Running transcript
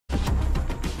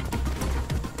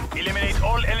Eliminate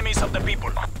all enemies of the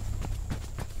people.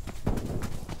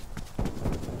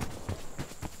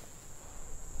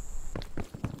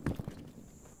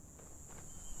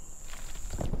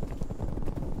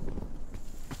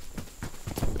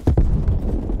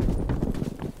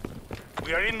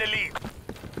 We are in the lead.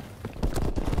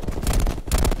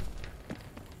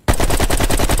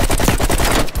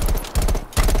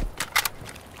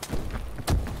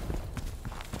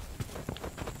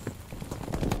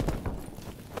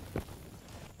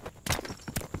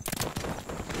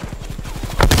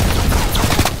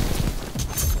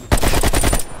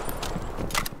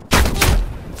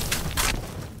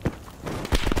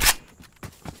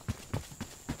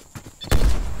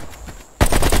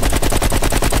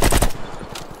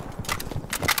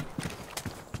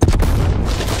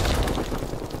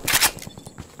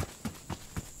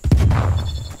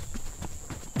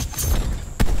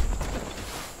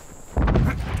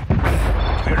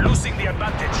 We're losing the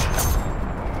advantage.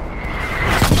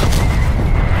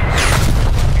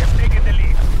 We have taken the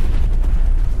lead.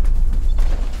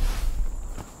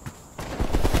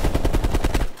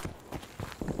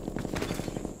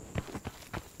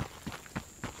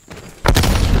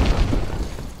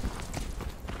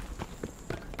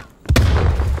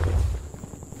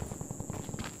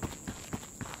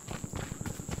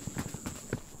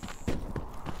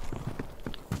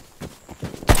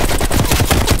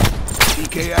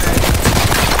 PKI.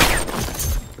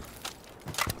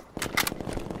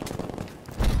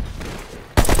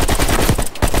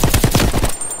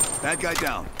 Bad guy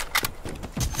down.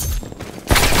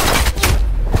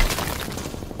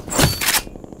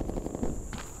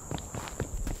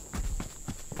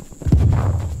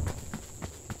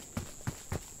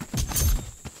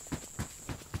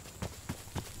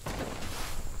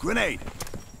 Grenade.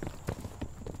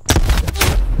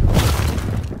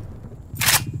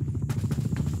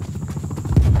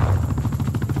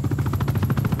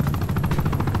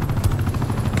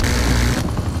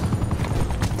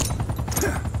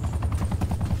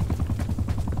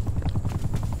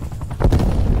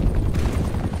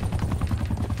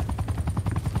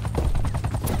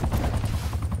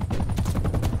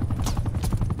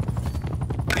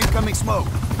 Incoming smoke.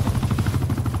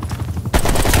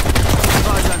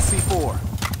 Eyes on C4.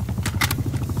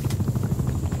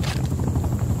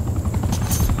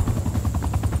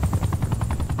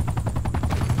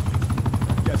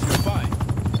 Yes, you're fine.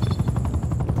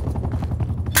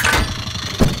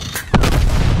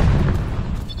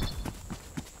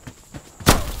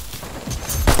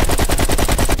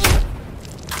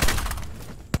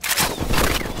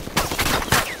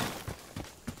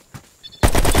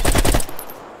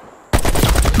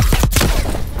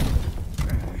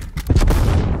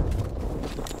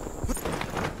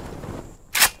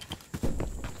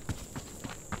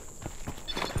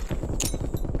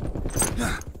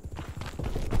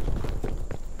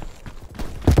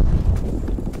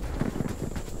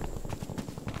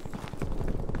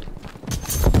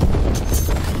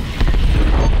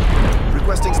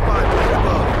 Requesting spy plane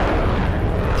above.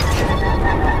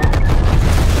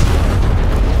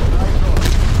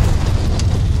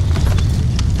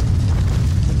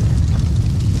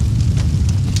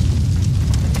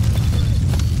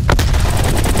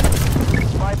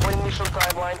 Spy plane mission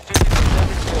timeline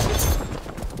 50% extended.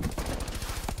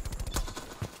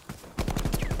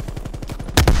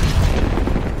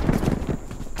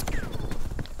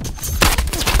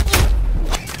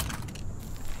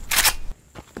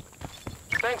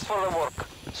 Thanks for the work.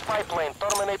 Spy plane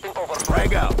terminating overflight.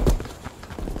 Frag out.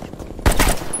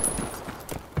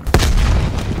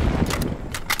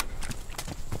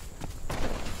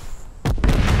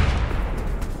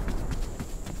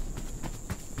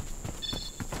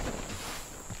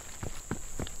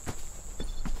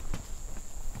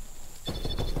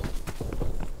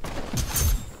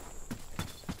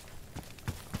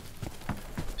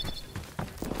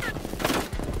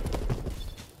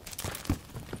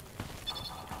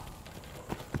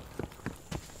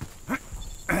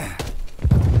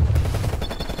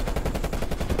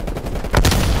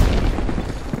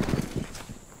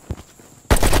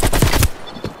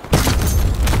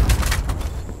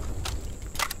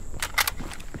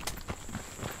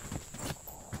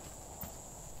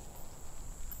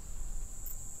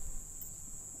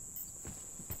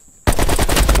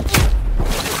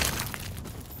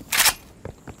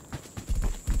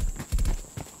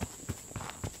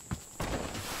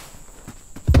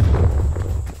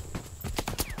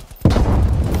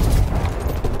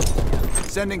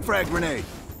 Sending frag grenade.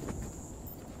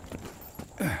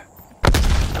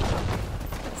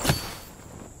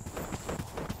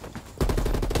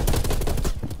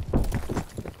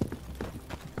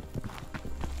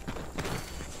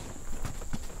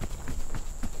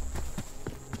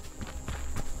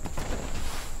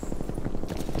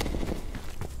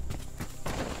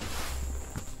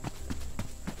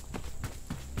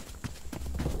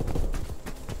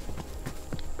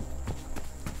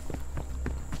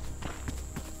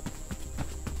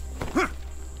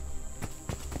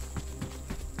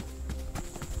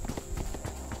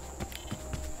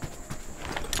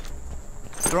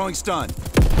 Throwing stun.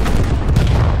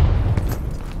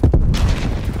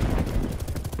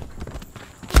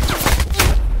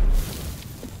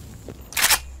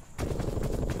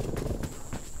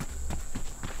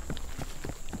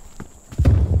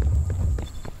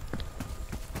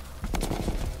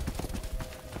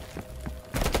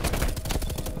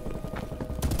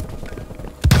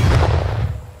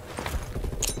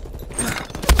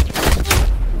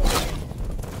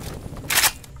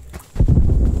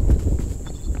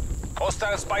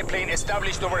 Hostile spy plane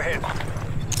established overhead.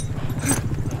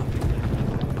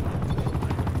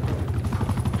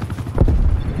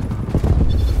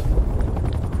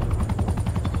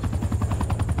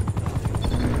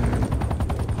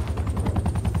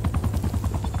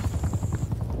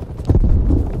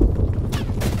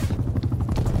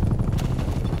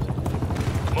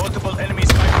 Multiple enemy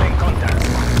spy plane contacts.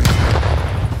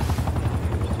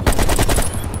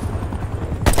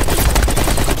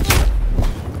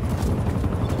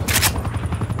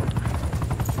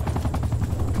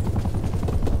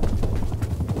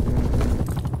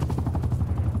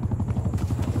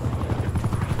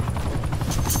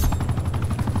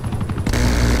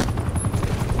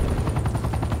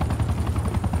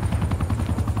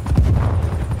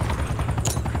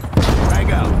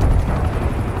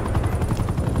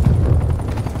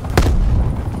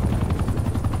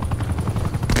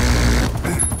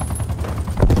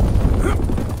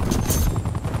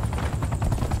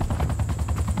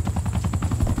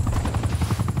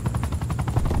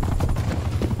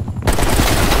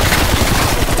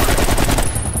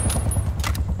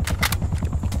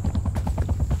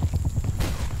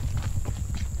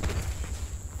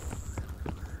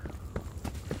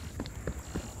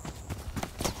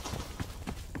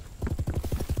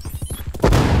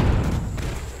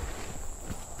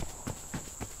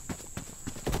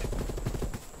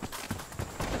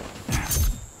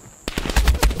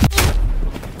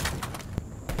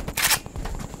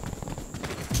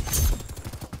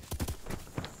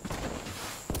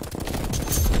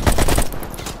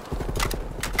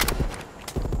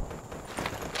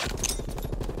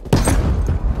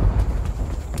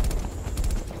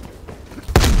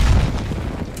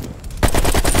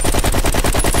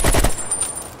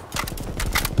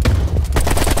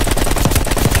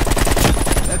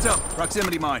 Heads up,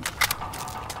 proximity mine.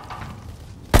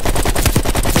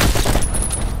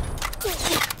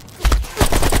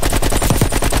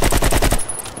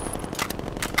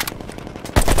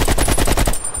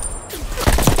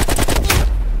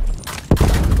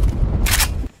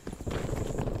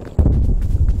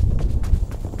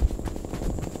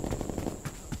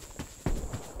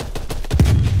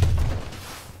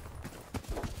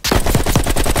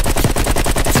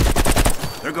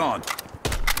 They're gone.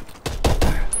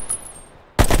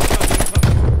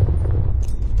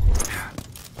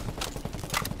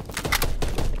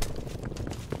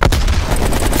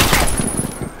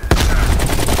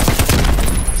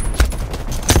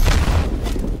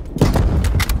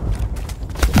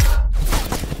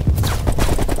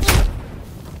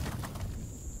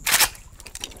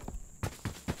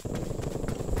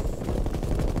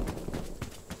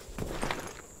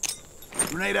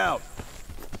 Grenade out.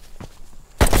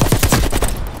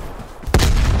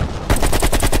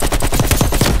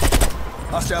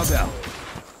 Hostile down.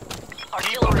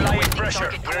 Keep applying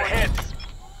pressure. We're ahead.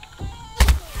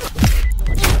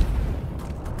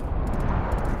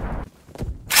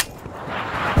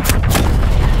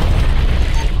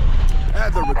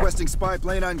 Adler requesting spy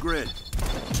plane on grid.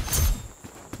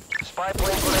 Spy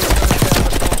plane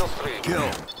connected to 3.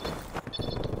 Kill.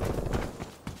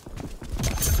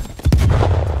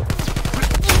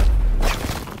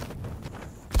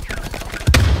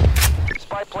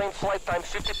 Spy plane flight time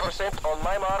 50% on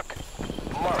my mark.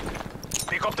 Mark.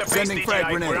 Pick up the base, Sending frag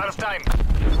DJI. grenade. We're out of time.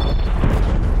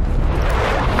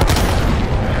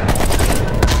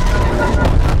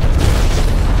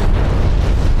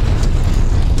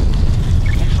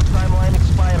 Extra timeline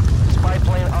expired. Spy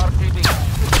plane RTB.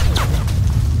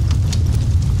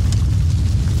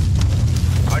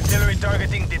 Artillery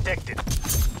targeting detected.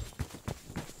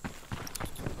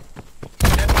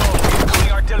 Sentinel,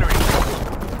 incoming artillery.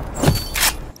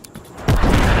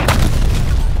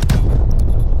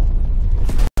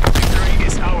 Victory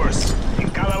is ours. En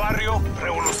cada barrio,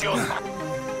 revolución.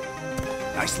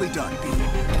 Nicely done,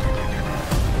 people.